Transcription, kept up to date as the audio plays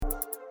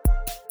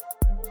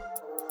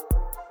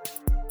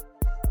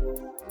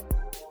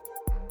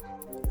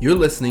You're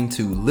listening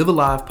to Live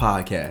Alive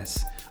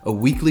Podcast, a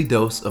weekly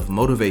dose of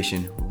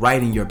motivation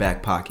right in your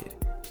back pocket.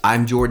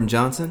 I'm Jordan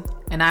Johnson.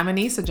 And I'm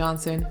Anissa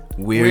Johnson.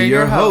 We're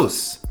your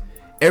hosts.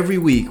 Every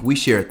week, we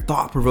share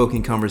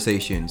thought-provoking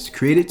conversations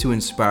created to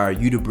inspire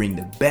you to bring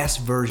the best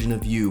version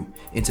of you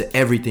into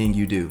everything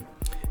you do.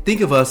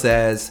 Think of us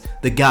as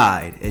the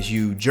guide as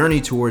you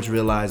journey towards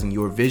realizing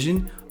your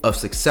vision of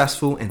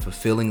successful and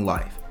fulfilling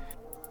life.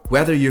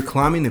 Whether you're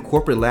climbing the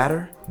corporate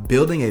ladder,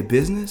 building a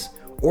business,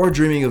 or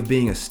dreaming of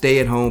being a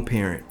stay-at-home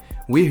parent,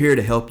 we're here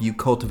to help you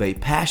cultivate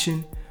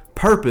passion,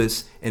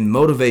 purpose, and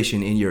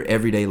motivation in your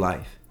everyday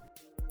life.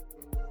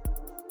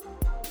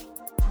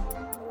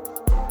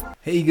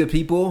 Hey, good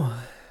people.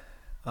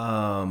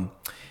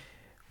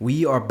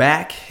 We are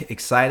back,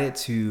 excited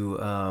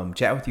to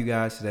chat with you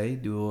guys today,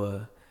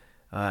 do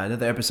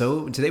another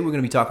episode. Today we're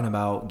going to be talking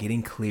about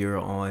getting clear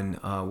on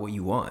what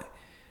you want.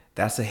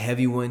 That's a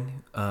heavy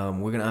one.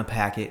 We're going to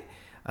unpack it.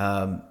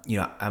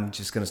 I'm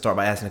just going to start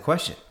by asking a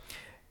question.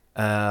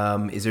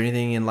 Is there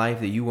anything in life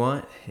that you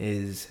want?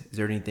 Is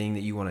there anything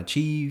that you want to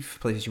achieve,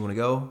 places you want to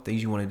go,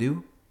 things you want to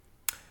do?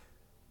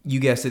 You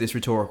guessed it, it's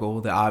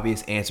rhetorical. The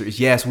obvious answer is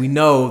yes. We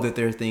know that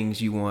there are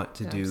things you want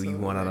to do, Absolutely. You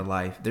want out of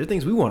life. There are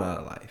things we want out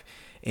of life.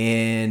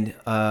 And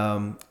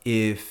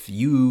if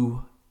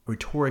you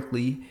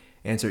rhetorically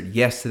answered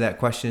yes to that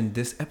question,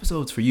 this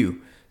episode's for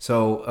you.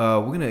 So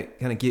we're going to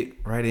kind of get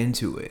right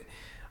into it.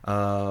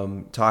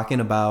 Talking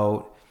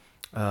about,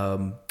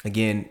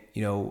 again,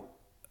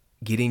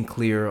 getting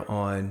clear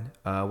on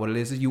what it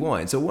is that you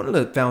want. So one of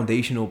the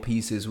foundational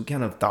pieces, we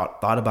kind of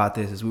thought about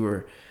this as we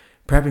were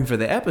prepping for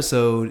the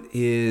episode,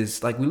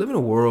 is like we live in a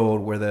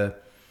world where the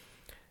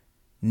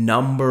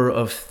number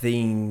of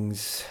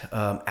things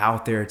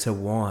out there to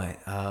want,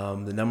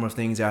 the number of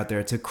things out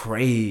there to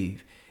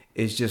crave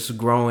is just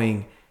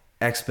growing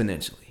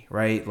exponentially,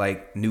 right?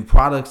 Like new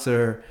products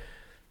are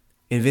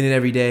invented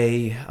every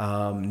day,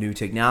 new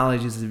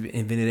technologies are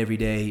invented every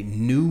day,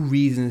 new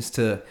reasons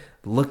to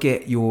look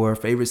at your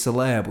favorite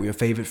celeb or your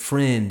favorite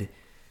friend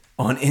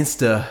on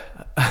Insta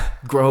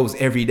grows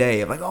every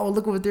day. I'm like, oh,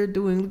 look what they're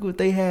doing. Look what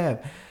they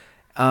have.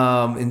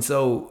 And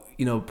so,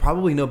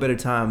 probably no better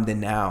time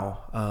than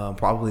now.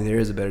 Probably there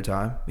is a better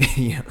time,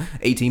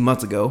 18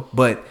 months ago.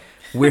 But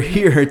we're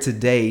here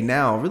today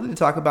now really to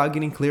talk about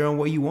getting clear on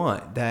what you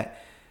want.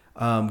 That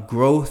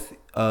growth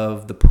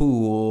of the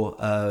pool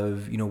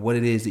of, what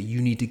it is that you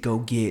need to go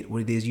get,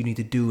 what it is you need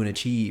to do and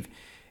achieve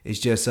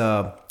is just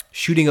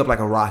shooting up like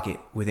a rocket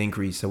with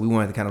increase. So we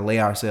wanted to kind of lay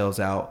ourselves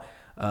out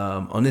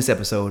on this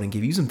episode and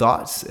give you some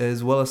thoughts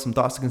as well as some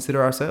thoughts to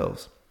consider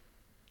ourselves.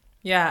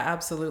 Yeah,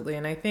 absolutely.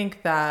 And I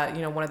think that,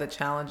 one of the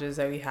challenges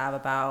that we have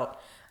about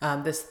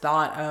this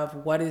thought of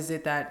what is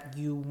it that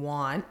you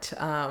want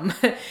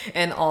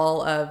and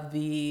all of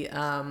the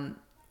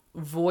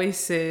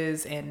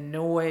voices and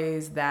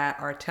noise that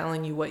are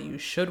telling you what you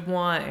should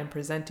want and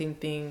presenting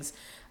things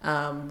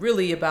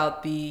really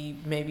about the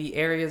maybe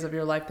areas of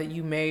your life that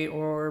you may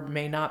or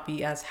may not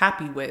be as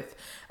happy with.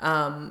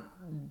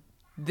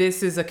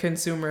 This is a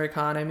consumer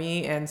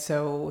economy, and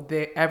so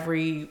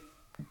every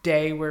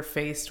day we're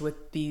faced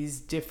with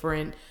these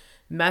different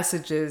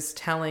messages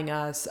telling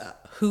us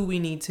who we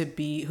need to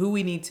be,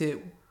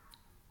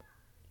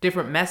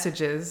 different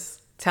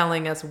messages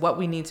telling us what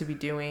we need to be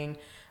doing,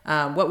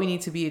 what we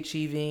need to be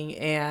achieving.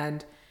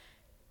 And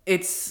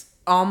it's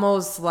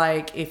almost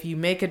like if you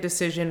make a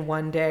decision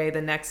one day,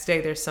 the next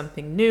day there's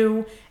something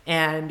new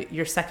and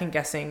you're second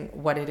guessing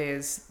what it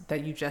is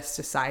that you just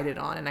decided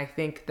on. And I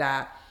think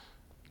that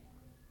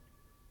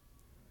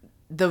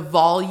the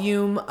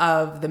volume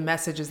of the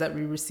messages that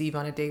we receive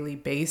on a daily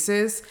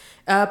basis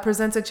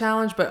presents a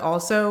challenge, but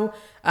also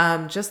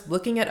just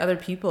looking at other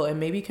people and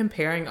maybe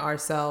comparing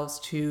ourselves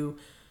to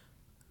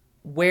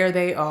where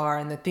they are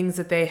and the things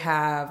that they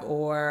have,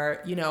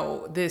 or,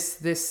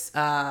 this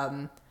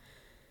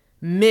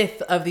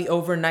myth of the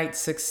overnight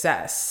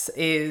success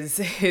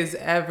is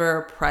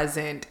ever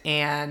present.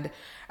 And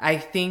I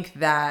think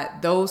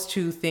that those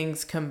two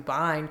things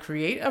combined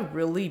create a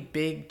really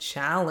big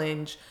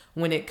challenge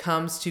when it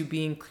comes to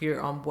being clear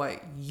on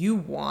what you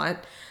want.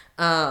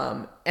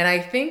 And I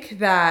think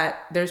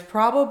that you've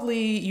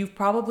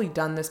probably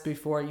done this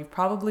before. You've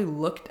probably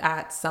looked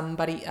at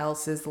somebody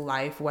else's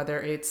life, whether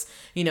it's,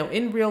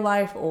 in real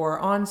life or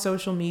on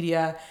social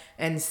media,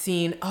 and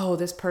seen, oh,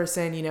 this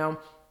person,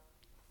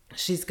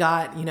 she's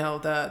got,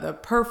 the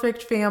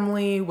perfect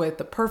family with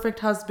the perfect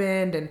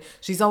husband, and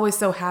she's always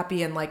so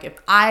happy. And like, if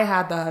I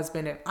had the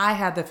husband, if I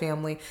had the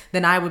family,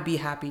 then I would be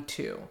happy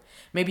too.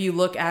 Maybe you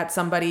look at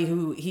somebody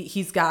who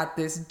he's got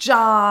this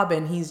job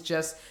and he's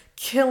just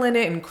killing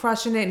it and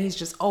crushing it, and he's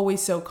just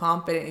always so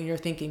confident. And you're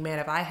thinking, man,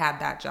 if I had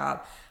that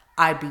job,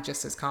 I'd be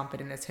just as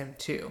confident as him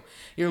too.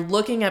 You're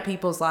looking at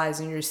people's lives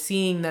and you're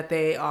seeing that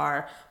they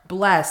are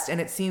blessed, and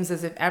it seems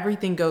as if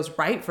everything goes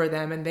right for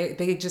them, and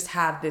they just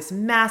have this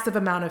massive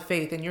amount of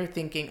faith. And you're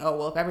thinking, oh,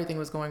 well, if everything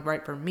was going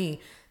right for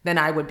me, then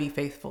I would be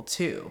faithful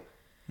too.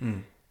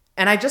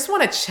 And I just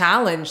want to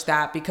challenge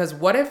that, because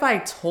what if I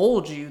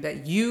told you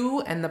that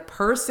you and the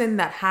person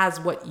that has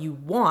what you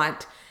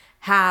want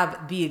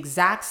have the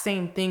exact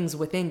same things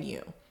within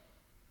you?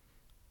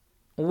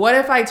 What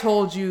if I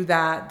told you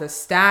that the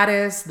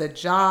status, the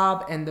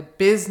job, and the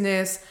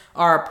business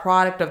are a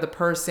product of the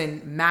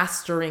person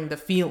mastering the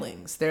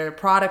feelings? They're a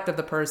product of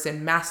the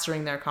person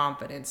mastering their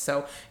confidence.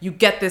 So you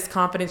get this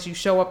confidence, you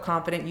show up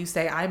confident, you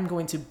say, I'm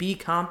going to be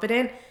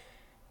confident.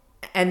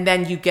 And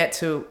then you get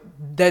to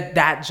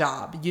that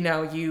job.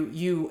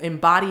 You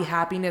embody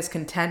happiness,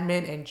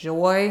 contentment, and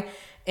joy,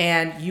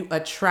 and you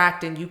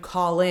attract and you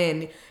call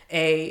in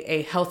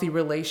a healthy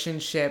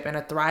relationship and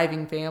a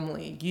thriving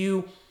family.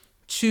 You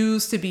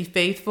choose to be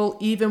faithful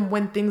even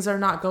when things are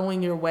not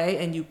going your way,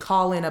 and you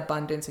call in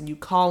abundance and you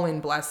call in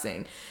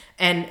blessing.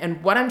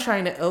 And what I'm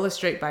trying to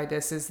illustrate by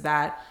this is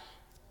that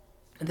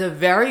the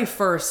very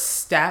first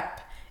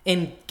step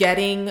in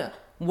getting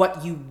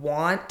what you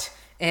want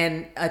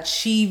and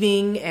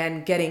achieving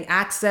and getting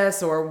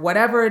access, or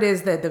whatever it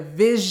is, that the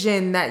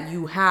vision that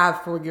you have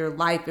for your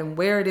life and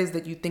where it is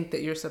that you think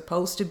that you're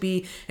supposed to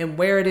be and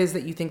where it is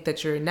that you think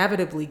that you're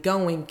inevitably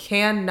going,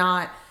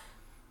 cannot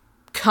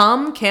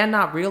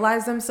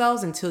realize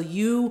themselves until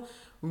you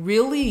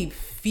really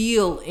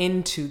feel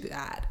into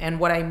that. And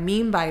what I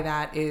mean by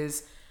that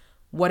is,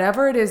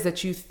 whatever it is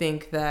that you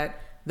think that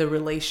the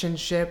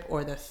relationship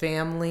or the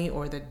family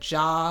or the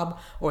job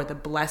or the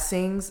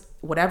blessings,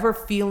 whatever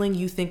feeling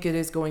you think it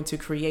is going to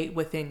create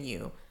within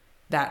you,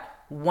 that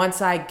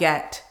once I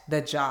get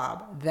the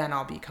job, then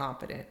I'll be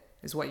confident,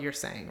 is what you're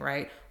saying,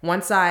 right?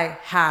 Once I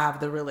have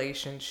the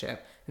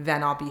relationship,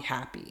 then I'll be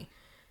happy.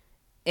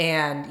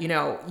 And,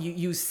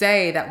 you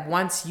say that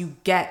once you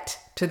get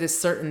to this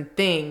certain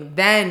thing,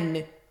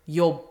 then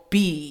you'll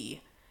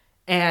be.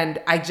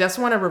 And I just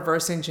want to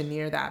reverse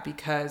engineer that,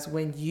 because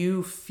when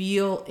you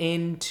feel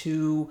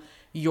into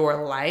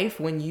your life,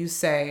 when you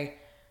say,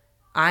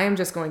 I am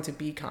just going to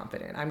be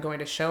confident, I'm going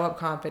to show up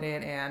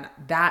confident, and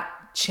that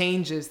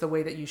changes the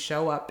way that you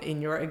show up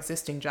in your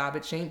existing job.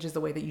 It changes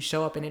the way that you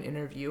show up in an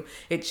interview.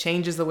 It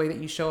changes the way that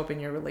you show up in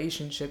your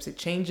relationships. It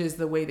changes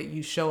the way that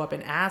you show up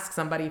and ask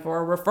somebody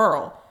for a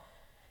referral.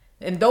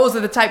 And those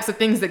are the types of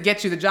things that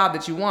get you the job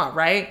that you want,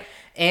 right?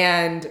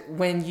 And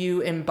when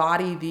you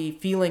embody the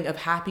feeling of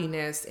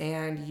happiness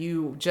and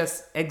you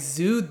just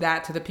exude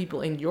that to the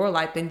people in your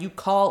life, then you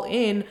call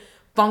in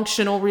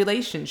functional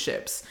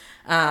relationships.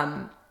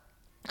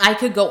 I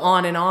could go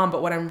on and on,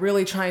 but what I'm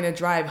really trying to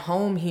drive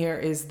home here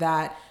is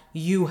that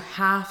you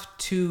have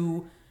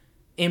to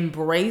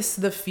embrace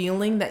the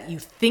feeling that you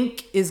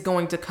think is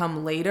going to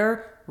come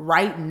later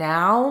right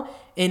now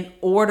in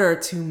order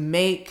to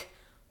make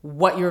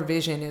what your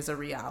vision is a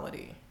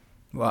reality.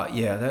 Well,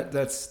 yeah,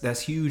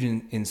 that's huge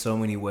in so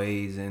many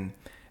ways. And,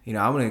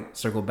 I want to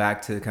circle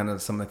back to kind of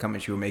some of the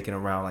comments you were making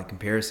around like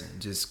comparison,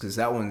 just because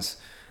that one's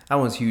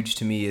huge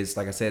to me, is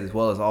like I said, as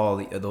well as all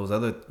those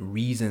other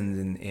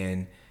reasons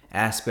and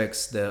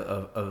aspects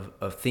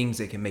of things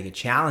that can make it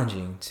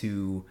challenging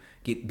to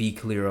be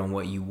clear on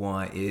what you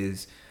want.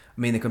 Is,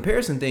 the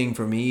comparison thing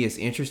for me is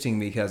interesting,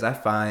 because I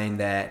find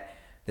that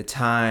the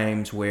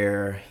times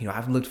where,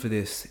 I've looked for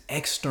this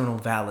external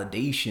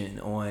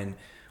validation on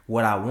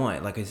what I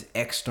want, like this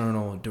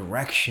external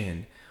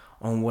direction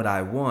on what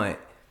I want,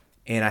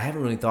 and I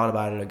haven't really thought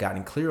about it or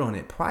gotten clear on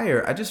it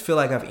prior, I just feel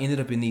like I've ended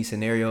up in these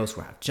scenarios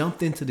where I've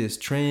jumped into this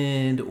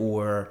trend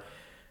or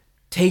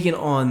taken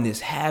on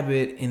this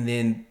habit, and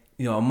then,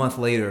 a month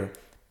later,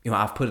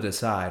 I've put it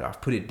aside or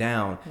I've put it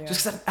down,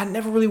 just because I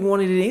never really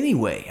wanted it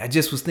anyway. I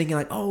just was thinking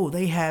like, oh,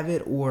 they have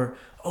it, or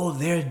oh,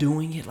 they're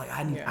doing it, like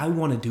I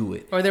want to do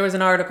it. Or there was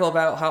an article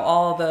about how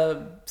all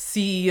the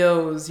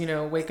CEOs,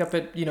 wake up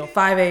at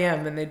 5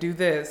 a.m. and they do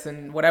this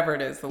and whatever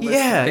it is. The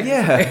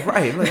list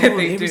right. Like,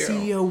 every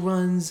CEO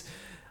runs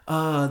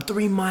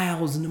 3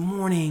 miles in the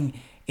morning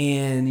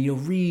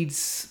and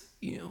reads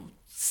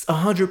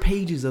 100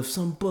 pages of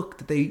some book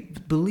that they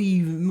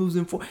believe moves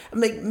them forward.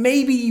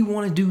 Maybe you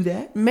want to do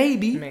that.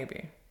 Maybe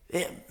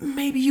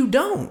you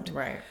don't.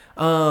 Right.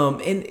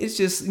 And it's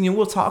just,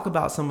 we'll talk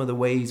about some of the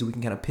ways we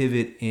can kind of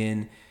pivot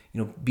and,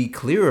 be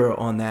clearer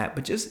on that.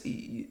 But just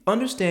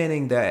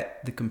understanding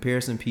that the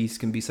comparison piece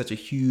can be such a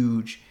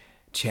huge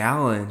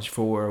challenge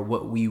for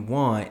what we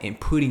want, and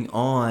putting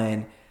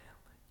on,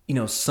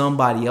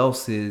 somebody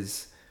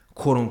else's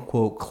quote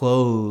unquote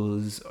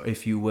clothes,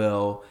 if you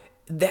will,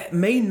 that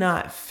may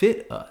not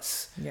fit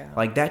us. Yeah.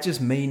 Like that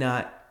may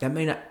not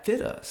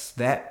fit us.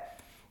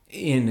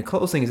 And the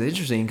clothes thing is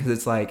interesting, because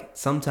it's like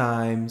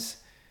sometimes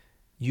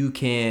you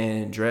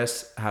can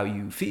dress how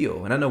you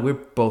feel. And I know we're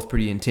both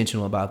pretty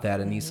intentional about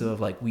that, Anissa, of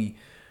like we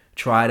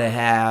try to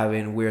have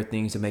and wear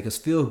things that make us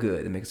feel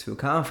good, that make us feel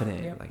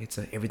confident. Yep.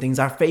 Like everything's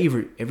our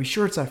favorite. Every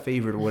shirt's our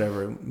favorite or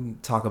whatever. We can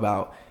talk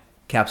about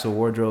capsule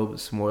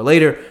wardrobes more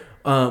later.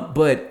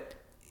 But,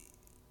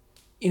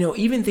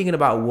 even thinking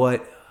about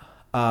what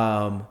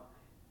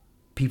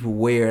people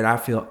wear, and I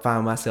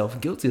find myself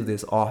guilty of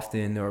this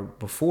often, or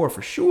before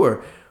for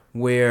sure,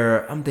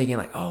 where I'm thinking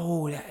like,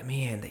 oh,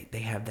 they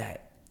have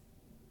that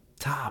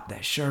top,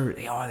 that shirt,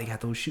 they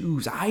got those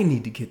shoes, I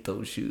need to get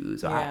those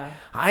shoes.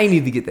 I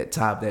need to get that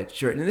top, that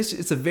shirt. And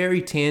it's a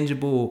very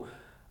tangible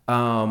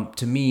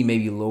to me,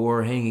 maybe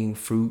lower hanging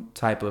fruit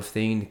type of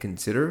thing to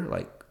consider,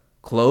 like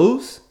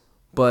clothes.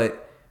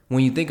 But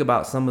when you think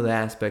about some of the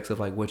aspects of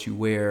like what you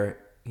wear,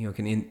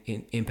 can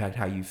impact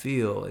how you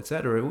feel,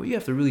 etc. Well, you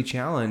have to really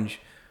challenge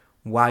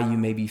why you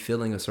may be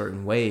feeling a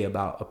certain way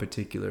about a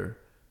particular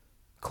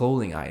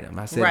clothing item.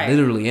 I said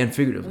literally and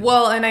figuratively.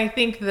 Well, and I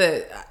think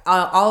that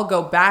I'll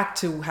go back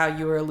to how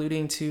you were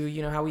alluding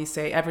to, how we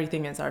say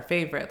everything is our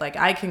favorite. Like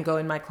I can go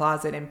in my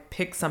closet and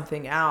pick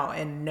something out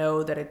and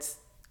know that I'm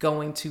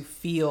going to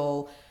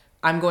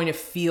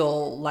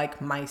feel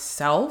like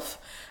myself.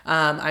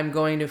 I'm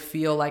going to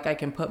feel like I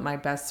can put my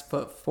best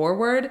foot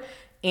forward.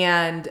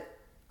 And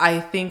I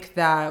think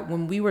that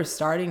when we were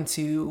starting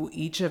to,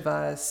 each of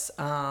us,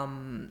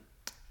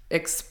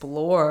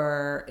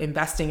 explore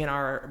investing in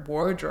our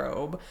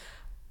wardrobe,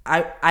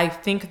 I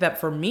think that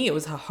for me it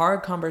was a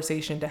hard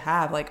conversation to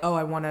have, like, oh,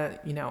 I want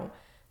to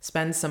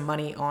spend some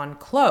money on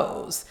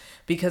clothes,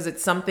 because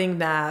it's something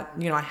that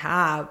I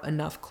have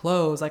enough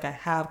clothes, like I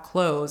have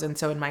clothes. And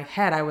so in my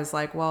head I was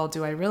like, well,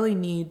 do I really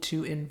need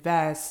to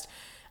invest,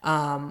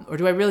 or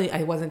do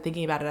I wasn't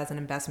thinking about it as an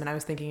investment. I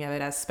was thinking of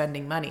it as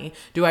spending money.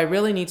 Do I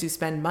really need to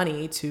spend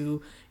money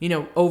to,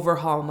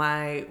 overhaul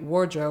my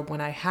wardrobe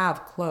when I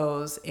have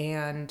clothes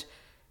and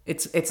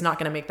it's not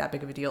going to make that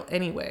big of a deal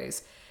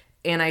anyways?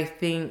 And I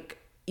think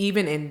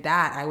even in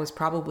that, I was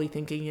probably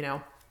thinking,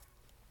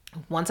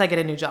 once I get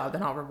a new job,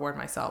 then I'll reward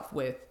myself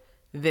with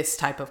this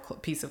type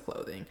of piece of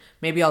clothing.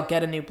 Maybe I'll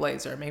get a new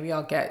blazer. Maybe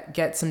I'll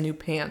get some new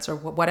pants or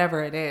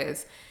whatever it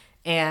is.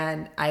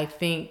 And I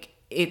think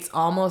it's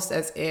almost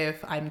as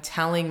if I'm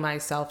telling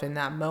myself in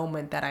that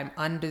moment that I'm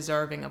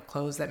undeserving of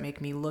clothes that make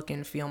me look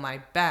and feel my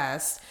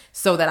best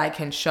so that I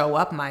can show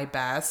up my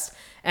best.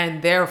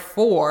 And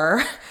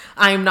therefore,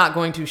 I'm not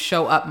going to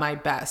show up my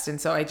best. And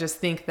so I just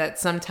think that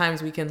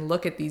sometimes we can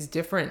look at these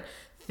different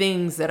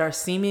things that are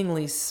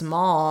seemingly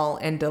small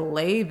and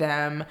delay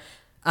them,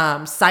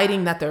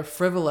 citing that they're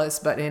frivolous,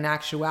 but in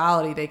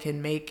actuality, they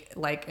can make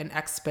like an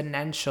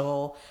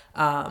exponential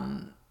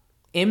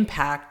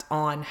impact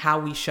on how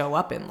we show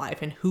up in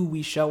life and who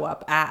we show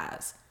up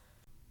as.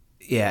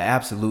 Yeah,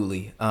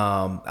 absolutely.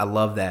 I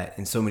love that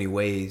in so many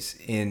ways.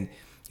 And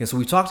so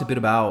we talked a bit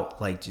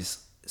about like just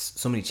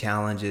so many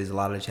challenges, a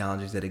lot of the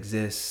challenges that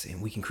exist,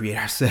 and we can create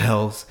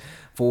ourselves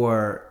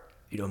for,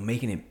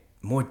 making it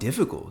more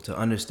difficult to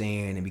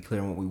understand and be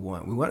clear on what we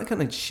want. We want to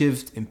kind of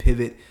shift and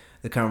pivot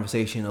the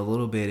conversation a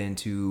little bit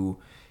into,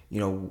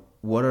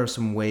 what are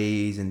some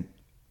ways and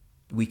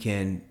we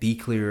can be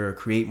clearer,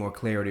 create more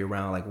clarity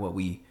around like what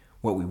we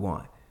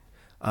want.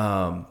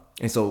 And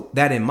so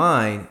that in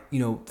mind,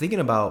 thinking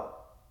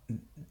about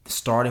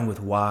starting with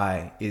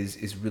why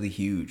is really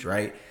huge,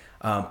 right?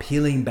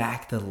 Peeling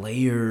back the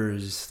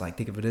layers, like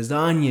think of it as the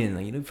onion.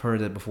 Like, you've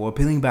heard that before.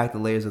 Peeling back the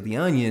layers of the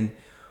onion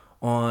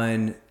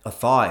on a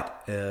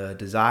thought, a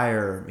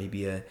desire,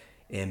 maybe a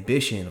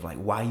ambition of like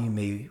why you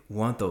may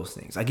want those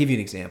things. I'll give you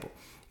an example.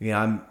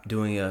 I'm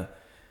doing a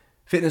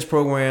fitness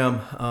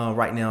program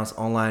right now. It's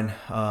online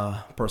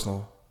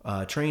personal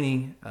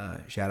training.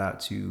 Shout out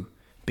to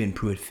Ben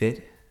Pruitt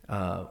Fit,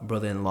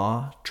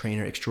 brother-in-law,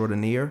 trainer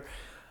extraordinaire.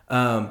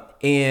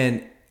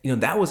 And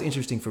that was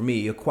interesting for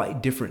me, a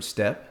quite different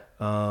step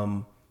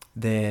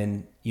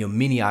than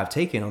many I've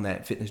taken on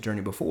that fitness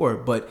journey before.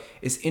 But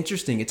it's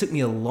interesting. It took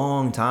me a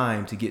long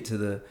time to get to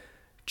the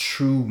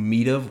true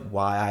meat of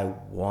why I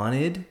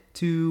wanted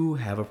to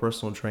have a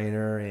personal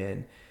trainer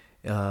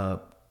and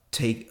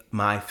take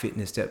my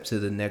fitness step to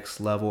the next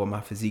level, or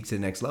my physique to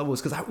the next level.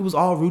 Is because it was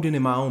all rooted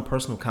in my own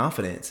personal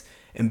confidence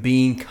and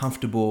being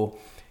comfortable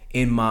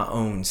in my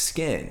own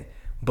skin.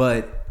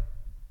 But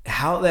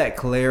how that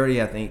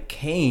clarity, I think,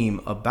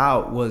 came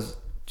about was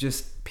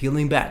just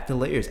peeling back the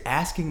layers,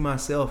 asking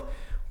myself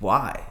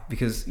why.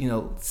 Because,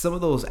 some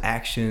of those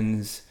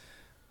actions,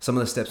 some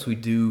of the steps we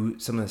do,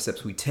 some of the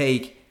steps we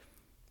take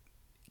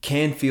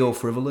can feel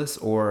frivolous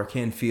or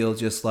can feel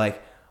just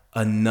like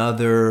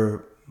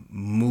another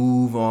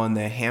move on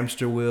the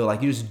hamster wheel.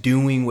 Like you're just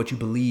doing what you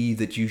believe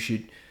that you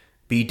should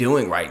be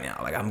doing right now.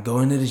 Like I'm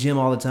going to the gym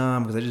all the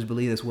time because I just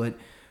believe that's what,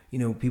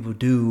 people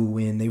do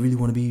when they really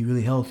want to be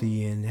really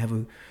healthy and have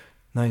a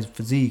nice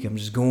physique. I'm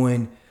just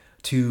going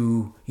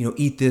to,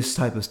 eat this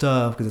type of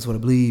stuff because that's what I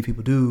believe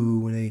people do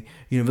when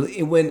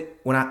they,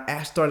 when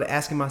I started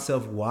asking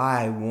myself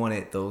why I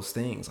wanted those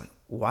things, like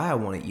why I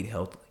want to eat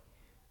healthily.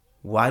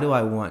 Why do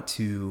I want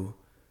to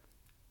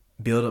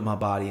build up my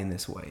body in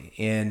this way?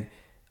 And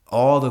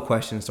all the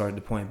questions started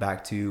to point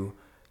back to,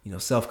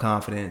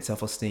 self-confidence,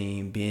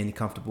 self-esteem, being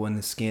comfortable in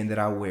the skin that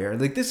I wear.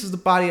 Like this is the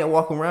body I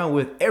walk around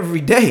with every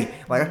day.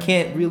 Like I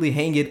can't really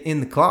hang it in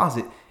the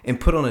closet and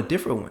put on a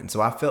different one. So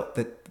I felt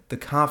that the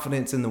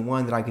confidence in the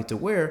one that I get to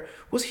wear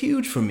was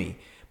huge for me.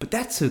 But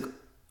that took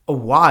a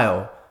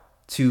while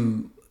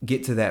to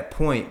get to that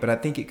point. But I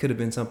think it could have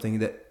been something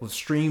that was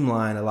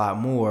streamlined a lot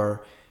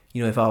more,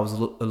 if I was a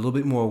little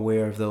bit more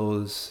aware of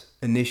those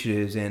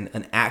initiatives and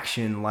an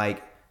action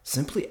like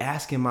simply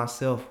asking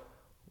myself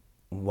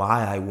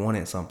why I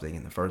wanted something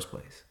in the first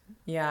place.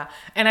 Yeah.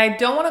 And I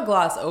don't want to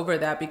gloss over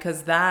that,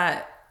 because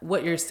that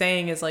what you're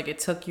saying is like, it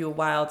took you a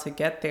while to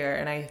get there.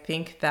 And I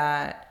think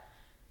that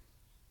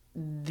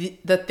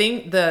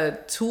the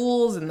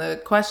tools and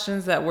the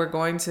questions that we're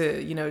going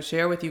to,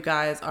 share with you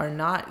guys are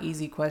not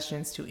easy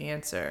questions to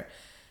answer.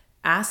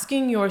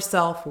 Asking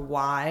yourself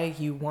why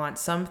you want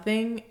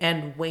something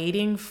and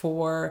waiting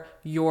for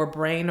your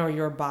brain or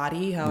your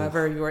body,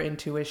 however your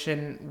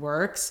intuition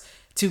works,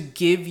 to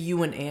give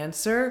you an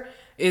answer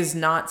is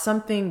not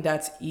something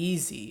that's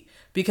easy.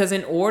 Because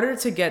in order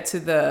to get to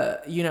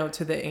the,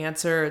 to the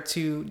answer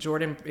to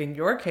Jordan, in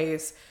your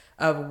case,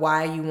 of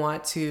why you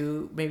want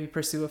to maybe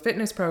pursue a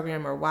fitness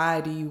program, or why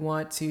do you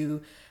want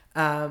to,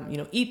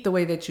 eat the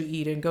way that you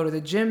eat and go to the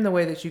gym the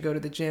way that you go to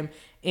the gym,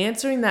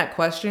 answering that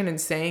question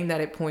and saying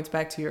that it points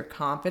back to your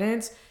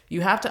confidence,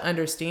 you have to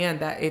understand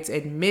that it's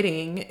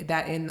admitting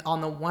that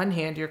on the one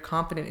hand, your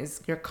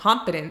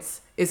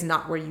confidence is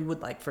not where you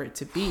would like for it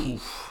to be.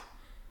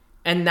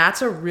 And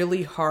that's a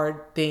really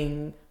hard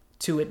thing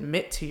to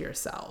admit to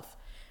yourself.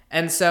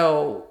 And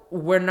so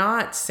we're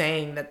not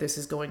saying that this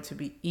is going to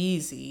be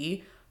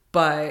easy,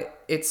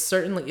 but it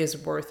certainly is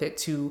worth it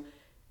to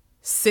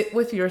sit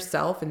with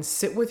yourself and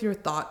sit with your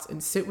thoughts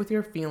and sit with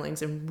your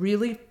feelings and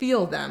really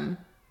feel them,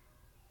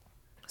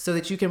 so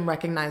that you can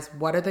recognize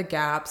what are the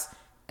gaps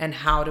and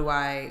how do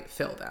I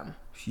fill them.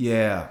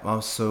 Yeah,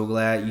 I'm so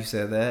glad you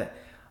said that.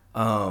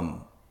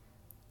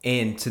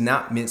 And to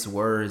not mince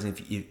words,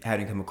 if you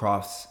hadn't come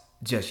across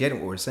just yet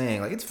what we're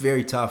saying, like, it's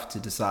very tough to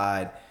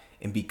decide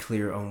and be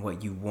clear on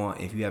what you want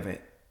if you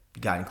haven't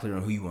gotten clear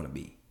on who you want to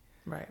be.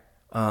 Right.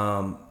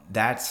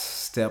 That's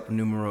step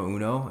numero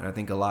uno, and I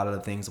think a lot of the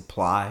things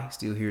apply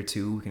still here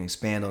too. We can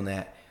expand on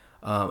that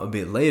a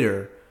bit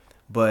later,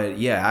 but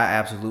yeah, I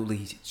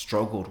absolutely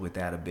struggled with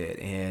that a bit,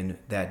 and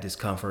that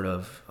discomfort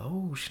of,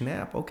 oh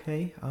snap,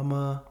 okay, I'm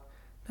not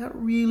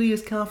really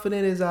as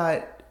confident as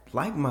I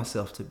like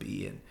myself to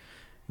be, and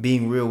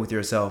being real with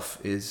yourself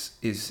is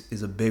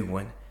a big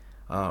one,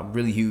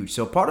 really huge.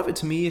 So part of it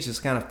to me is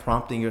just kind of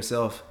prompting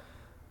yourself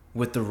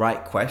with the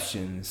right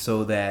questions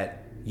so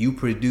that you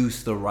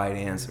produce the right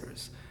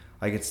answers.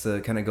 Like, it's the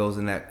kind of goes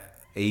in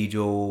that age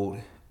old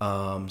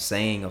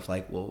saying of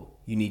like, well,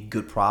 you need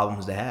good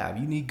problems to have.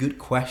 You need good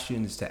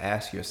questions to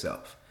ask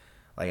yourself.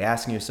 Like,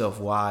 asking yourself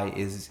why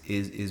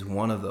is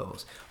one of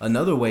those.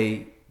 Another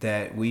way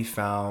that we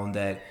found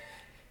that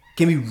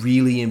can be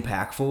really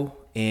impactful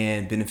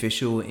and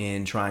beneficial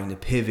in trying to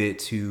pivot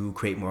to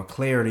create more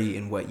clarity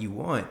in what you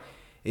want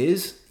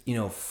is,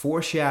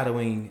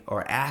 foreshadowing,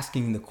 or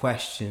asking the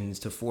questions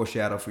to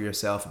foreshadow for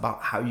yourself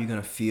about how you're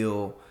going to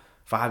feel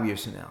 5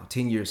 years from now,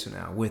 10 years from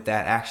now, with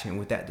that action,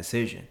 with that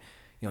decision.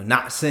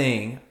 Not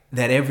saying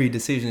that every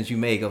decision that you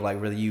make of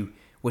like what you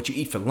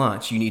eat for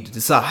lunch, you need to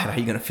decide how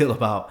you're going to feel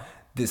about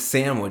this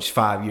sandwich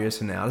 5 years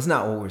from now. That's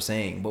not what we're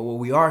saying. But what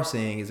we are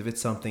saying is, if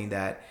it's something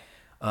that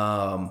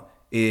you're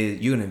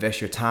going to invest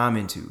your time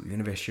into, you're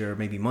going to invest your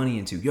maybe money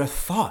into, your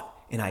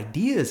thought and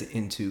ideas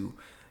into,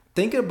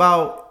 think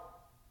about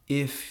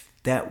if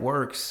that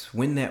works,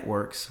 when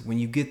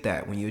you get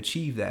that, when you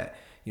achieve that,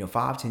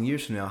 5-10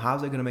 years from now,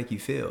 how's that going to make you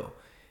feel?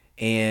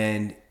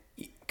 And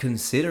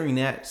considering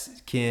that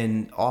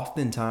can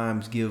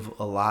oftentimes give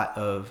a lot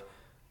of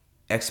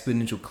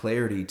exponential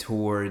clarity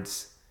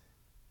towards,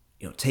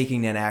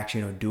 taking that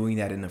action or doing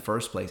that in the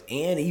first place,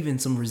 and even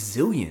some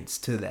resilience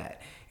to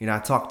that. I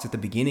talked at the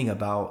beginning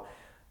about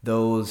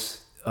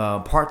those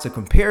parts of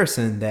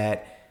comparison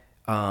that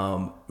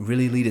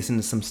really lead us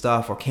into some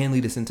stuff, or can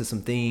lead us into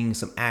some things,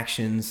 some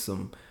actions,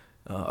 some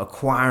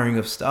acquiring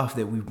of stuff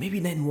that we maybe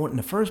didn't want in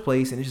the first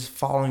place, and it's just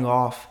falling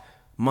off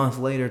a month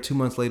later, 2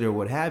 months later,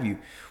 what have you.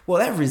 Well,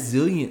 that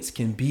resilience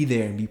can be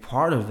there and be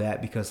part of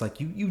that, because like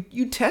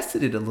you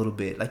tested it a little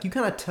bit. Like, you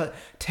kind of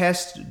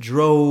test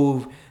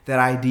drove that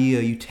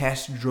idea, you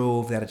test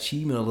drove that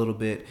achievement a little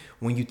bit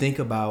when you think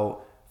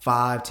about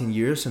 5-10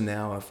 years from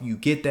now. If you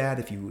get that,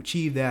 if you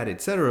achieve that,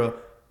 etc.,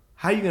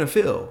 how are you going to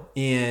feel?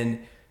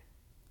 And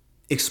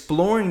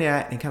exploring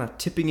that and kind of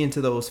tipping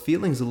into those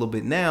feelings a little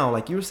bit now,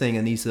 like you were saying,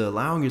 Anissa,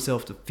 allowing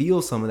yourself to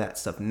feel some of that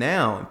stuff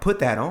now and put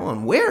that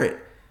on, wear it.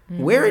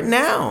 Wear it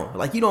now.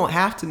 Like, you don't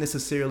have to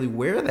necessarily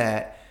wear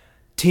that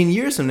 10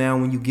 years from now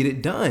when you get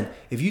it done.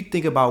 If you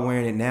think about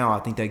wearing it now, I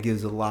think that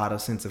gives a lot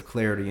of sense of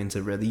clarity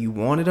into whether you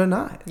want it or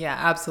not. Yeah,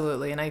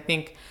 absolutely. And I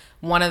think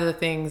one of the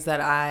things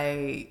that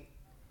I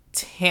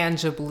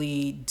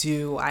tangibly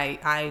do,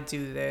 I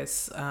do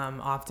this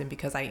often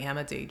because I am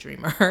a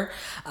daydreamer.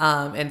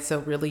 And so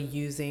really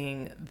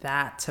using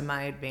that to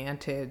my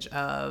advantage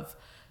of,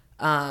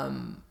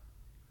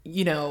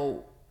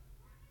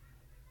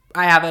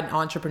 I have an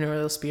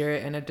entrepreneurial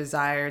spirit and a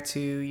desire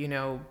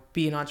to,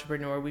 be an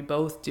entrepreneur. We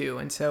both do.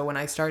 And so when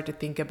I start to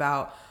think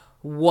about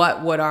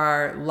what would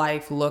our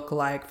life look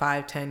like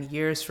 5-10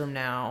 years from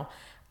now,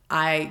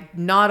 I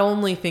not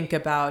only think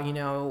about,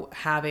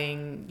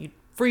 having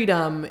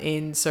freedom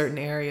in certain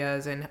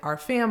areas and our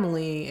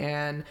family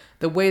and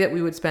the way that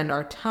we would spend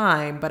our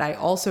time, but I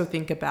also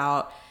think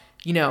about,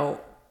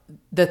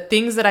 the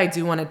things that I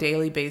do on a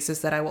daily basis,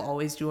 that I will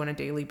always do on a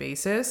daily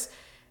basis,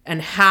 and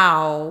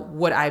how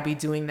would I be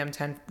doing them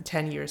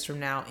 10 years from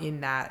now in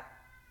that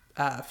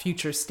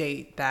future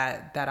state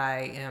that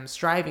I am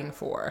striving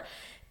for.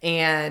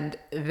 And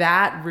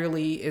that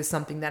really is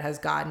something that has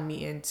gotten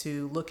me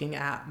into looking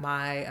at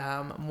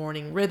my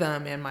morning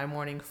rhythm and my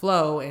morning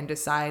flow and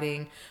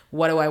deciding,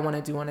 what do I want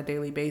to do on a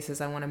daily basis?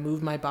 I want to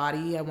move my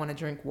body. I want to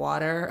drink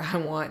water. I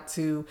want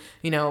to,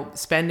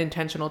 spend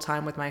intentional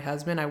time with my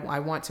husband. I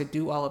want to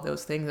do all of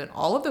those things. And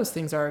all of those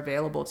things are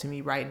available to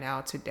me right now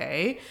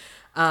today.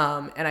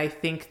 And I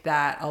think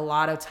that a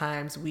lot of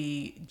times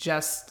we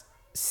just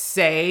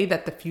say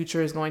that the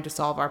future is going to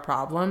solve our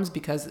problems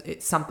because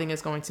something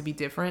is going to be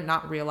different,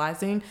 not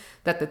realizing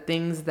that the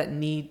things that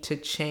need to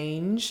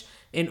change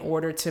in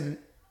order to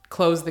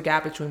close the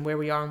gap between where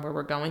we are and where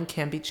we're going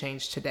can be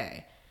changed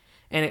today.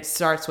 And it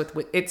starts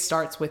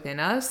within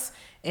us,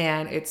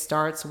 and it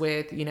starts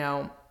with,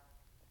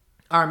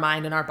 our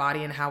mind and our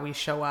body and how we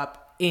show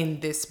up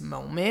in this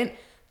moment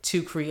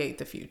to create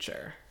the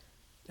future.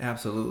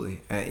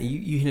 Absolutely.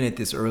 You hinted at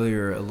this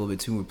earlier a little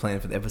bit too. We're planning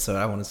for the episode.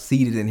 I want to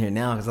seed it in here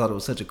now because I thought it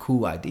was such a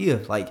cool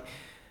idea. Like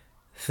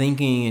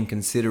thinking and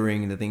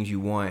considering the things you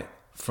want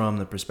from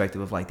the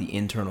perspective of like the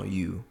internal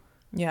you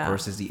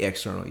versus the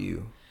external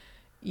you.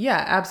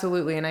 Yeah,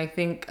 absolutely. And I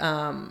think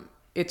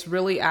it's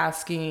really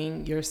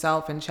asking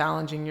yourself and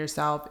challenging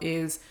yourself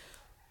is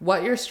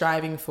what you're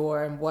striving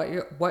for and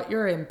what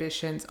your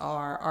ambitions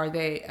are. Are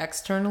they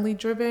externally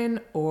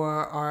driven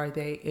or are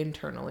they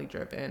internally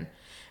driven?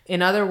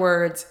 In other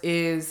words,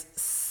 is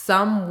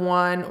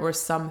someone or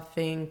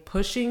something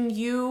pushing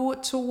you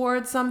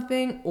towards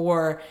something,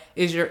 or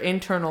is your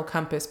internal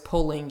compass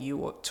pulling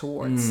you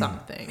towards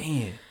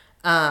something?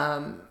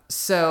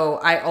 So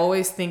I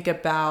always think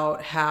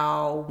about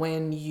how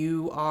when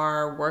you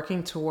are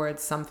working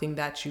towards something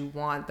that you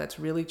want, that's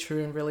really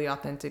true and really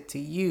authentic to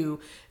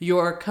you,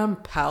 you're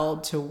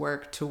compelled to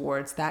work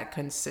towards that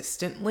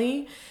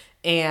consistently.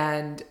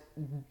 And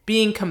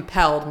being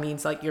compelled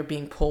means like you're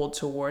being pulled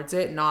towards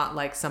it, not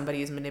like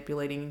somebody is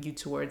manipulating you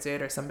towards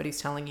it or somebody's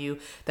telling you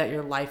that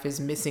your life is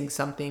missing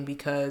something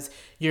because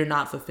you're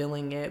not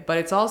fulfilling it. But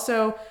it's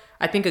also,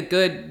 I think, a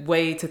good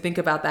way to think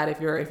about that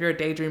if you're a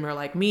daydreamer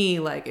like me,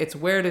 like it's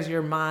where does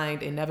your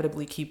mind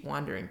inevitably keep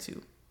wandering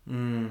to?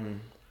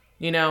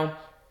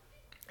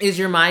 Is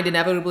your mind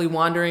inevitably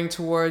wandering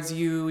towards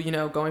you,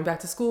 going back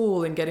to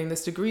school and getting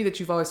this degree that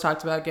you've always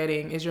talked about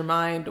getting? Is your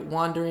mind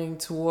wandering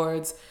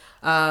towards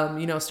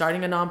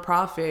starting a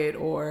nonprofit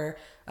or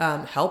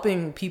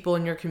helping people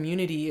in your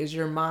community? Is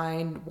your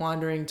mind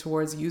wandering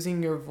towards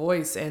using your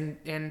voice and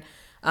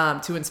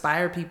to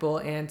inspire people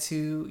and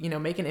to,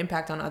 make an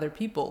impact on other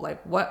people?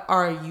 Like, what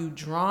are you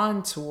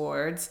drawn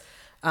towards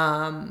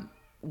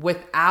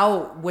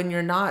without, when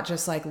you're not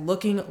just like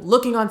looking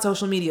on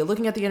social media,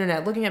 looking at the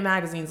internet, looking at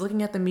magazines,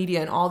 looking at the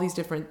media and all these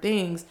different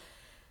things,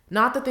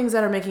 not the things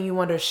that are making you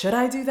wonder, should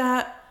I do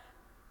that?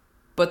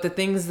 But the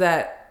things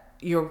that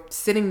you're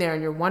sitting there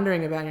and you're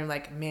wondering about and you're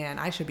like, man,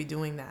 I should be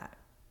doing that.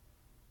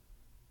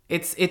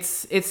 It's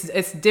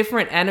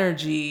different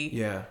energy.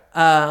 Yeah.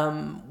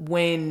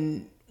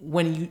 When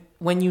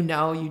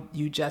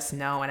you just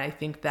know. And I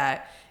think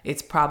that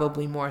it's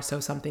probably more so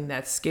something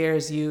that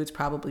scares you. It's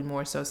probably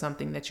more so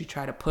something that you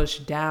try to push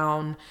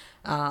down.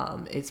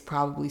 It's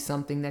probably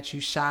something that you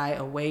shy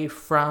away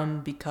from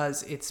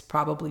because it's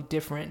probably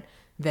different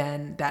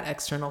than that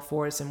external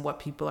force, and what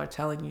people are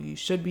telling you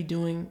should be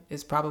doing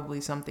is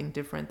probably something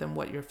different than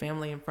what your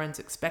family and friends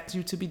expect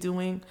you to be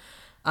doing.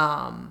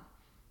 But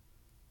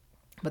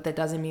that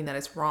doesn't mean that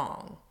it's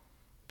wrong,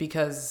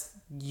 because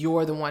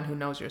you're the one who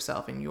knows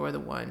yourself and you're the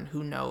one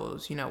who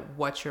knows,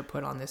 what you're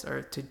put on this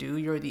earth to do.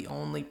 You're the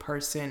only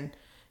person,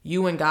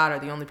 you and God are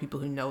the only people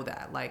who know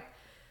that. Like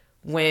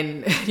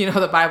when,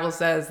 the Bible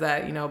says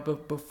that,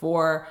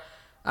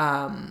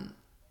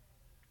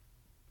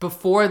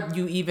 before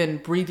you even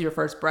breathe your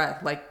first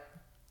breath, like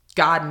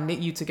God knit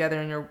you together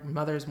in your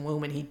mother's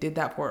womb, and he did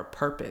that for a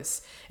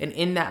purpose. And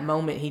in that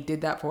moment, he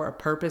did that for a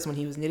purpose. When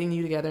he was knitting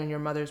you together in your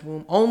mother's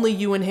womb, only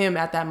you and him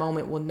at that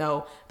moment will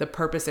know the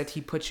purpose that he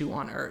put you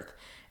on earth.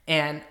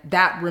 And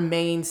that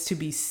remains to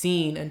be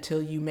seen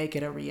until you make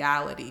it a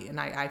reality. And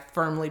I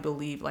firmly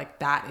believe like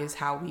that is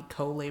how we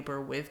co-labor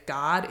with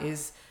God,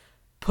 is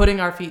putting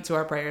our feet to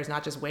our prayers,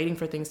 not just waiting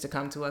for things to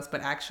come to us,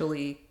 but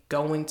actually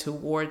going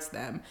towards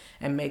them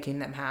and making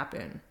them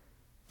happen.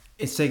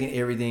 It's taking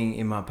everything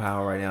in my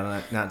power right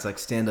now, not to like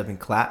stand up and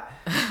clap,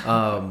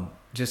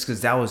 just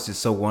because that was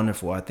just so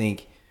wonderful. I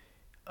think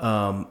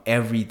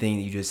everything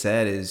that you just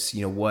said is,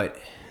 what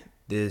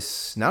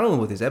this, not only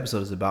what this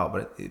episode is about,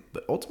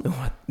 but ultimately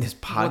what this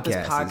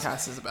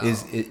podcast is about.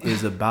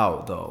 is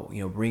about, though.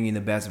 Bringing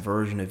the best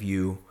version of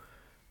you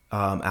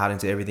out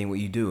into everything what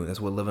you do. That's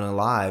what living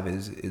alive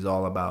is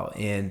all about.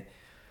 And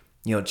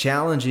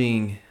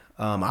challenging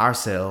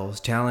ourselves,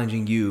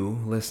 challenging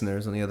you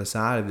listeners on the other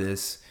side of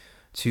this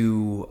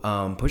to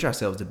push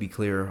ourselves to be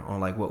clear on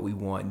like what we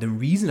want. The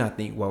reason I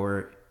think why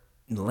we're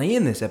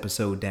laying this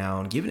episode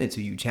down, giving it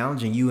to you,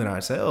 challenging you and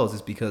ourselves,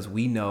 is because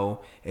we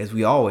know, as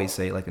we always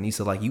say, like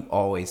Anissa, like you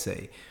always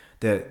say,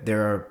 that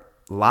there are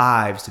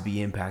lives to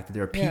be impacted.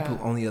 There are people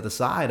on the other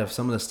side of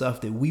some of the stuff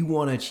that we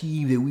want to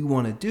achieve, that we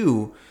want to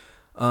do.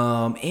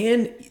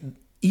 And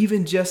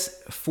even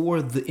just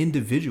for the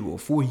individual,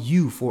 for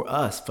you, for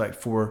us, like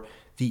for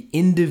the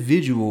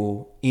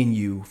individual in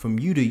you, from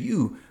you to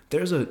you,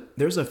 there's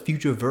a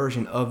future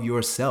version of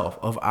yourself,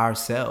 of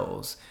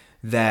ourselves,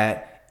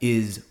 that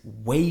is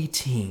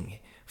waiting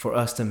for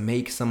us to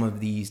make some of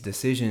these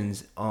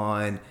decisions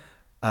on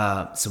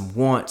some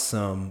wants,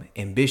 some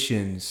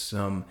ambitions,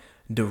 some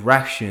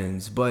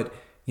directions. But,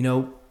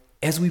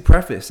 as we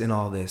preface in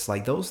all this,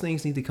 like, those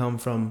things need to come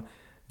from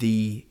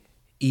the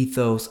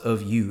ethos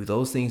of you.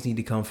 Those things need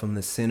to come from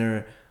the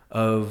center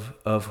of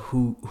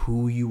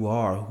who you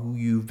are, who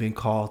you've been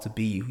called to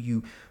be,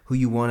 who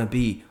you want to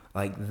be.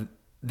 Like,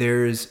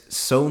 there's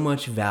so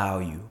much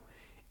value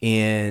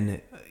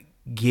in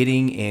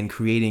getting and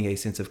creating a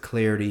sense of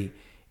clarity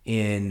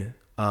in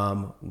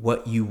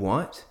what you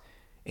want.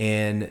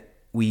 And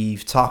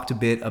we've talked a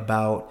bit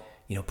about,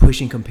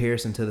 pushing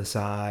comparison to the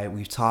side.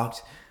 We've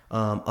talked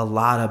a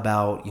lot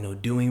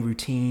about, doing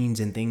routines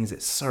and things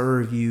that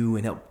serve you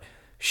and help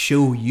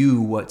show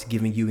you what's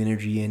giving you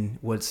energy and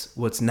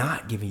what's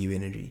not giving you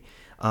energy.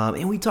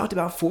 And we talked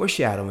about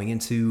foreshadowing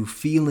into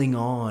feeling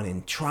on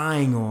and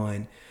trying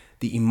on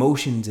the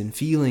emotions and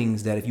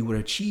feelings that if you were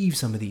to achieve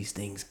some of these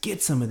things,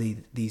 get some of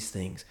these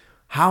things,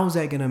 how's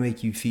that going to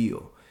make you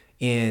feel?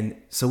 And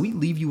so we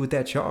leave you with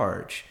that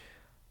charge.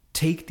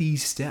 Take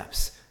these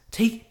steps.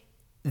 Take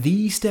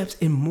these steps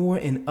and more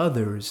in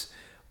others,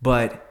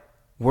 but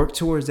work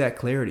towards that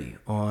clarity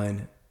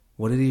on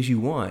what it is you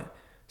want,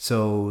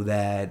 so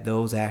that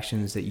those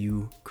actions that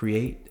you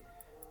create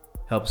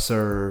help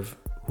serve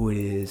who it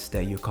is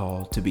that you're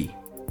called to be.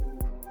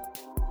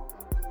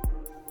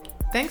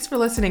 Thanks for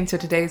listening to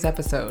today's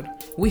episode.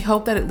 We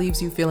hope that it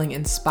leaves you feeling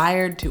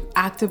inspired to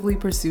actively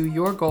pursue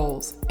your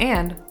goals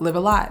and live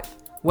alive,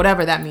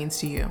 whatever that means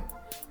to you.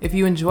 If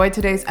you enjoyed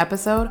today's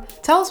episode,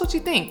 tell us what you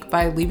think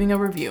by leaving a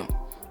review.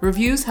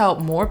 Reviews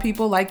help more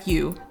people like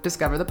you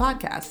discover the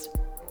podcast.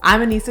 I'm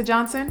Anissa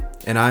Johnson.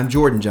 And I'm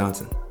Jordan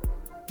Johnson.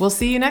 We'll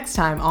see you next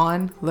time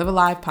on Live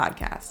Alive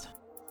Podcast.